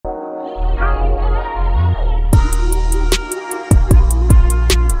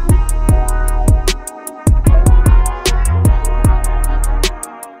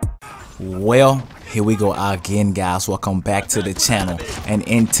Well, here we go again, guys. Welcome back to the channel, and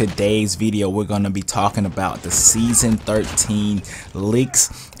in today's video we're going to be talking about the season 13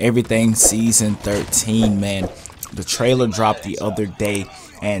 leaks, everything season 13, man. The trailer dropped the other day,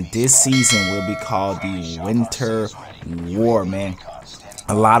 and this season will be called the Winter War, man.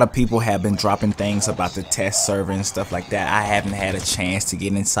 A lot of people have been dropping things about the test server and stuff like that. I haven't had a chance to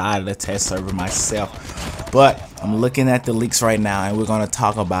get inside of the test server myself, but I'm looking at the leaks right now, and we're going to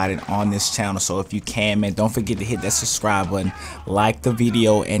talk about it on this channel. So if you can, man, don't forget to hit that subscribe button, like the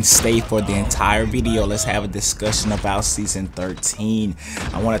video, and stay for the entire video. Let's have a discussion about season 13.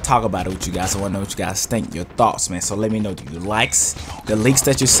 I want to talk about it with you guys. I want to know what you guys think, your thoughts, man. So let me know, do you like the leaks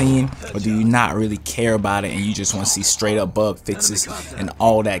that you're seeing, or do you not really care about it and you just want to see straight up bug fixes and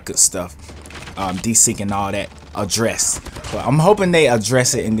all that good stuff, desync and all that addressed? But I'm hoping they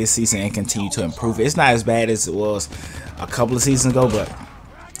address it in this season and continue to improve it. It's not as bad as it was a couple of seasons ago, but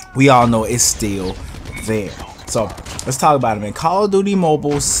we all know it's still there. So let's talk about it, man. Call of Duty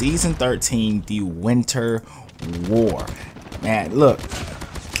Mobile Season 13, the Winter War. Man, look,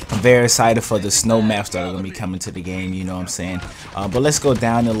 I'm very excited for the snow maps that are going to be coming to the game, you know what I'm saying? But let's go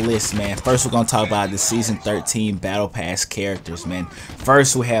down the list, man. First, we're going to talk about the Season 13 Battle Pass characters, man.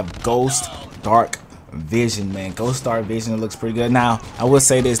 First, we have Ghost Dark Vision, man. Ghost Dark Vision, it looks pretty good. Now, I will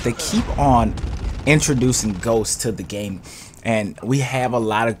say this, they keep on introducing ghosts to the game, and we have a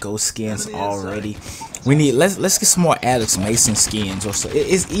lot of ghost skins already. We need, let's get some more Alex Mason skins. Or so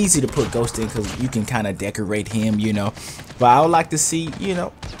it's easy to put Ghost in because you can kind of decorate him, you know. But I would like to see, you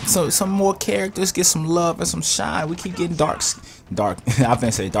know, some more characters get some love and some shine. We keep getting dark I'm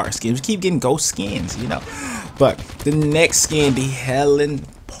gonna say dark skins. We keep getting ghost skins, you know. But the next skin, the Helen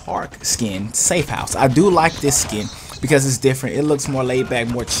Park skin, Safe House. I do like this skin because it's different. It looks more laid back,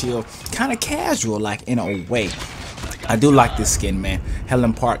 more chill, kind of casual, like, in a way. I do like this skin, man.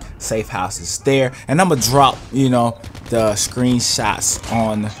 Helen Park Safe House is there, and I'm gonna drop, you know, the screenshots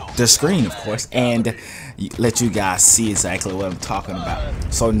on the screen, of course, and let you guys see exactly what I'm talking about.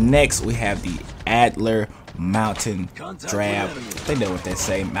 So next we have the Adler Mountain Drab. They know what they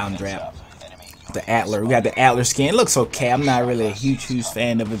say, Mountain Drab. The Adler, we got the Adler skin. It looks okay. I'm not really a huge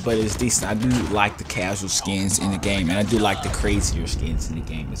fan of it, but it's decent. I do like the casual skins in the game, and I do like the crazier skins in the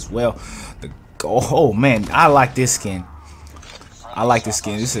game as well. Oh man, I like this skin. I like this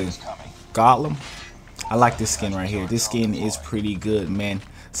skin. This is Gollum. I like this skin right here. This skin is pretty good, man.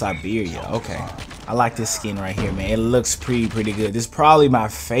 Siberia. Okay, I like this skin right here, man. It looks pretty good. This is probably my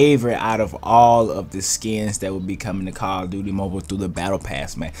favorite out of all of the skins that will be coming to Call of Duty Mobile through the Battle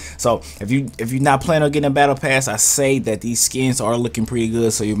Pass, man. So if you're not planning on getting a Battle Pass, I say that these skins are looking pretty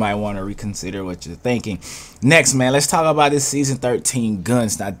good, so you might want to reconsider what you're thinking. Next, man, let's talk about this Season 13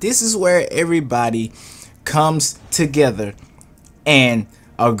 guns. Now this is where everybody comes together and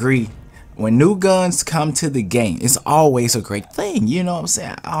agree. When new guns come to the game, it's always a great thing, you know what I'm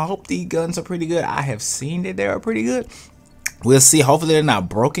saying? I hope these guns are pretty good. I have seen that they are pretty good. We'll see. Hopefully they're not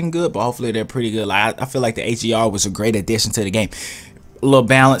broken good, but hopefully they're pretty good. Like, I feel like the HER was a great addition to the game. A little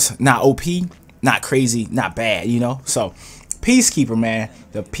balance, not OP, not crazy, not bad, you know? So Peacekeeper, man,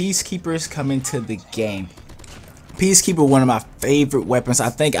 the Peacekeeper is coming to the game. Peacekeeper, one of my favorite weapons. I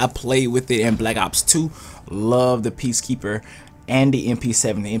think I played with it in Black Ops 2. Love the Peacekeeper. And the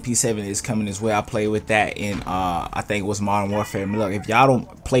MP7. The MP7 is coming as well. I played with that in I think it was Modern Warfare. I mean, look, if y'all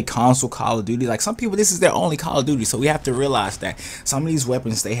don't play console Call of Duty, like some people, this is their only Call of Duty, so we have to realize that some of these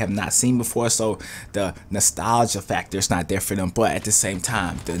weapons they have not seen before, so the nostalgia factor is not there for them. But at the same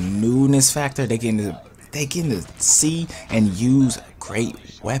time, the newness factor, they get to see and use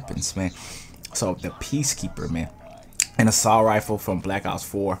great weapons, man. So the Peacekeeper, man. An assault rifle from Black Ops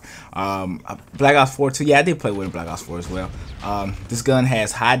 4. Black Ops 4 too. Yeah, I did play with Black Ops 4 as well. This gun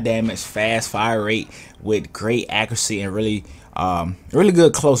has high damage, fast fire rate with great accuracy, and really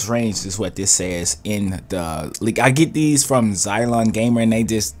good close range is what this says in the leak. I get these from Xylon Gamer, and they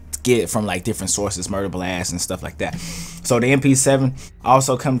just get it from like different sources, Murder Blast and stuff like that. So the MP7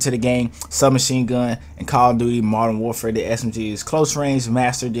 also come to the game. Submachine gun and Call of Duty Modern Warfare. The SMG is close range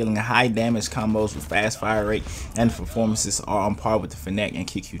master, dealing high damage combos with fast fire rate, and the performances are on par with the Fennec and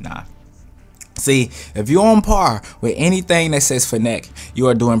QQ9. See, if you're on par with anything that says Fennec, you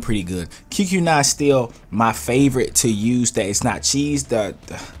are doing pretty good. QQ9 is still my favorite to use. That it's not cheese. The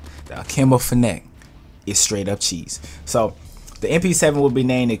Akimbo Fennec is straight up cheese. So the MP7 will be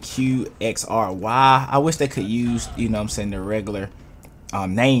named the QXR. Why? I wish they could use, you know what I'm saying, the regular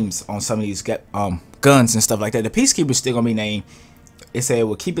names on some of these guns and stuff like that. The Peacekeeper is still going to be named, it said it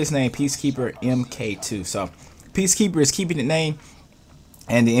will keep its name Peacekeeper MK2. So Peacekeeper is keeping the name.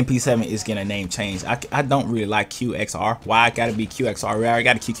 And the MP7 is getting a name change. I don't really like QXR. Why I gotta be QXR? We already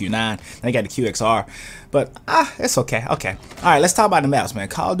got a QQ9. Then I got a QXR. But it's okay. Okay. All right, let's talk about the maps, man.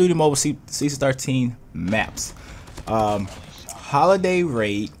 Call of Duty Mobile Season 13 maps. Holiday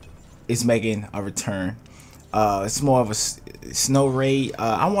Raid is making a return. It's more of a snow raid.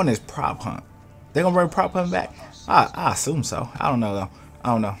 I want his prop hunt. They're gonna bring prop hunt back. I assume so. I don't know though. I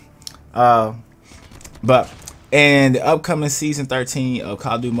don't know. But in the upcoming season 13 of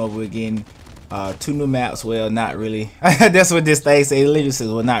Call of Duty Mobile, again, 2 new maps. Well, not really. That's what this thing says. It literally says,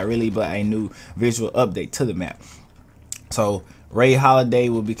 well, not really, but a new visual update to the map. So Raid Holiday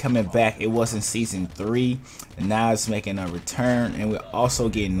will be coming back. It was in season 3, and now it's making a return. And we're also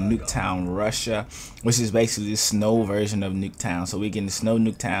getting Nuketown Russia, which is basically the snow version of Nuketown. So we're getting the snow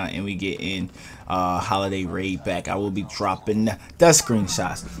Nuketown, and we get in Holiday Raid back. I will be dropping the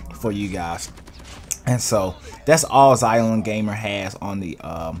screenshots for you guys. And so that's all Xylem Gamer has on the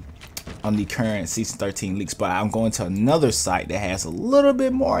current season 13 leaks. But I'm going to another site that has a little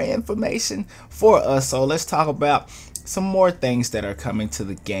bit more information for us. So let's talk about some more things that are coming to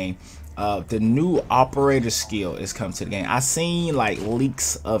the game. The new operator skill is coming to the game. I seen like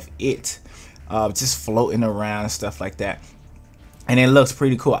leaks of it just floating around and stuff like that, and it looks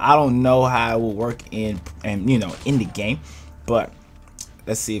pretty cool. I don't know how it will work in the game, but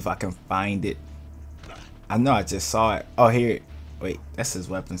let's see if I can find it. I know I just saw it. Oh, here. Wait, that's his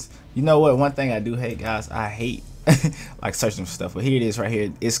weapons. You know what? One thing I do hate, guys, I hate like searching for stuff. But here it is right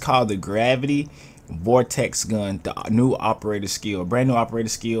here. It's called the Gravity Vortex Gun, the new operator skill, brand new operator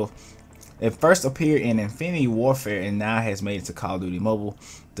skill. It first appeared in Infinity Warfare and now has made it to Call of Duty Mobile.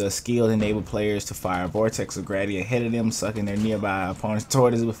 The skill enables players to fire a vortex of gravity ahead of them, sucking their nearby opponents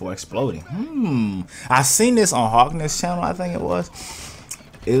toward us before exploding. I seen this on Hawkness channel, I think it was.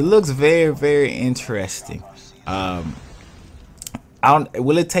 It looks very, very interesting. Will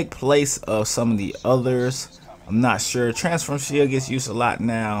it take place of some of the others? I'm not sure. Transform shield gets used a lot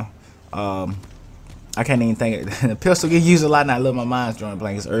now. I can't even think it. The pistol gets used a lot now. I love my mind's drawing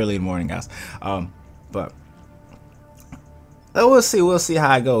blank. It's early in the morning, guys. But we'll see. We'll see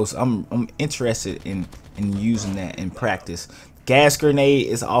how it goes. I'm interested in using that in practice. Gas grenade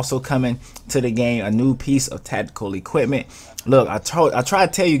is also coming to the game. A new piece of tactical equipment. Look, I try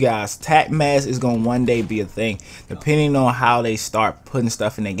to tell you guys, tac mask is gonna one day be a thing. Depending on how they start putting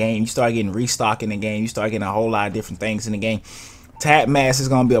stuff in the game, you start getting restock in the game. You start getting a whole lot of different things in the game. Tac mask is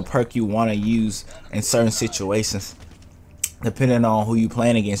gonna be a perk you want to use in certain situations. Depending on who you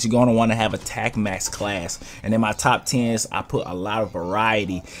playing against, you're gonna want to have a tac mask class. And in my top 10s, I put a lot of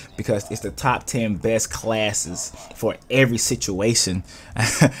variety because it's the top 10 best classes for every situation.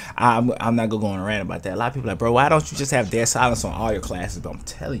 I'm not gonna go on a rant about that. A lot of people are like, bro, why don't you just have dead silence on all your classes? But I'm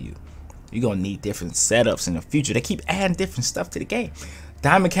telling you, you're gonna need different setups in the future. They keep adding different stuff to the game.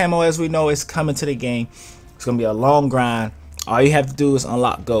 Diamond camo, as we know, is coming to the game. It's gonna be a long grind. All you have to do is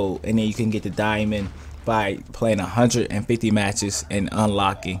unlock gold, and then you can get the diamond by playing 150 matches and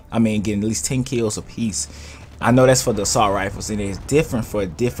getting at least 10 kills a piece. I know that's for the assault rifles, and it's different for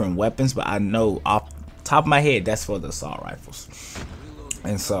different weapons, but I know off the top of my head that's for the assault rifles.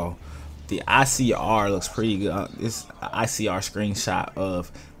 And so the ICR looks pretty good. It's an ICR screenshot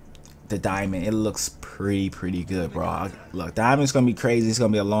of the diamond. It looks pretty good, bro. Look, diamond's gonna be crazy. It's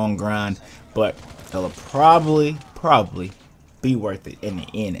gonna be a long grind, but it'll probably be worth it in the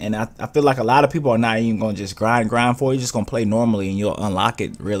end. And I feel like a lot of people are not even gonna just grind for it. You're just gonna play normally and you'll unlock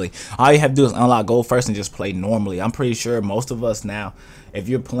it. Really, all you have to do is unlock gold first and just play normally. I'm pretty sure most of us now, if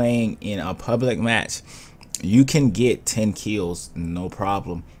you're playing in a public match, you can get 10 kills no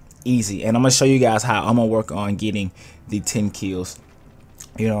problem, easy. And I'm gonna show you guys how I'm gonna work on getting the 10 kills.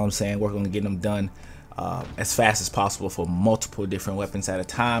 You know what I'm saying? Work on getting them done as fast as possible for multiple different weapons at a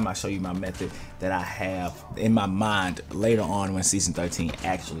time. I'll show you my method that I have in my mind later on when season 13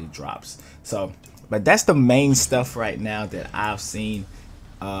 actually drops. So, but that's the main stuff right now that I've seen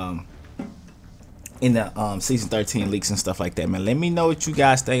in the season 13 leaks and stuff like that, man. Let me know what you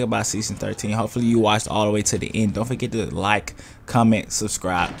guys think about season 13. Hopefully you watched all the way to the end. Don't forget to like, comment,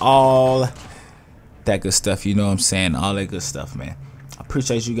 subscribe, all that good stuff. You know what I'm saying? All that good stuff, man.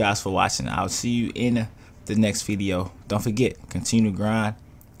 Appreciate you guys for watching. I'll see you in the next video. Don't forget, continue to grind,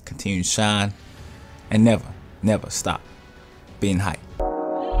 continue to shine, and never stop being hype.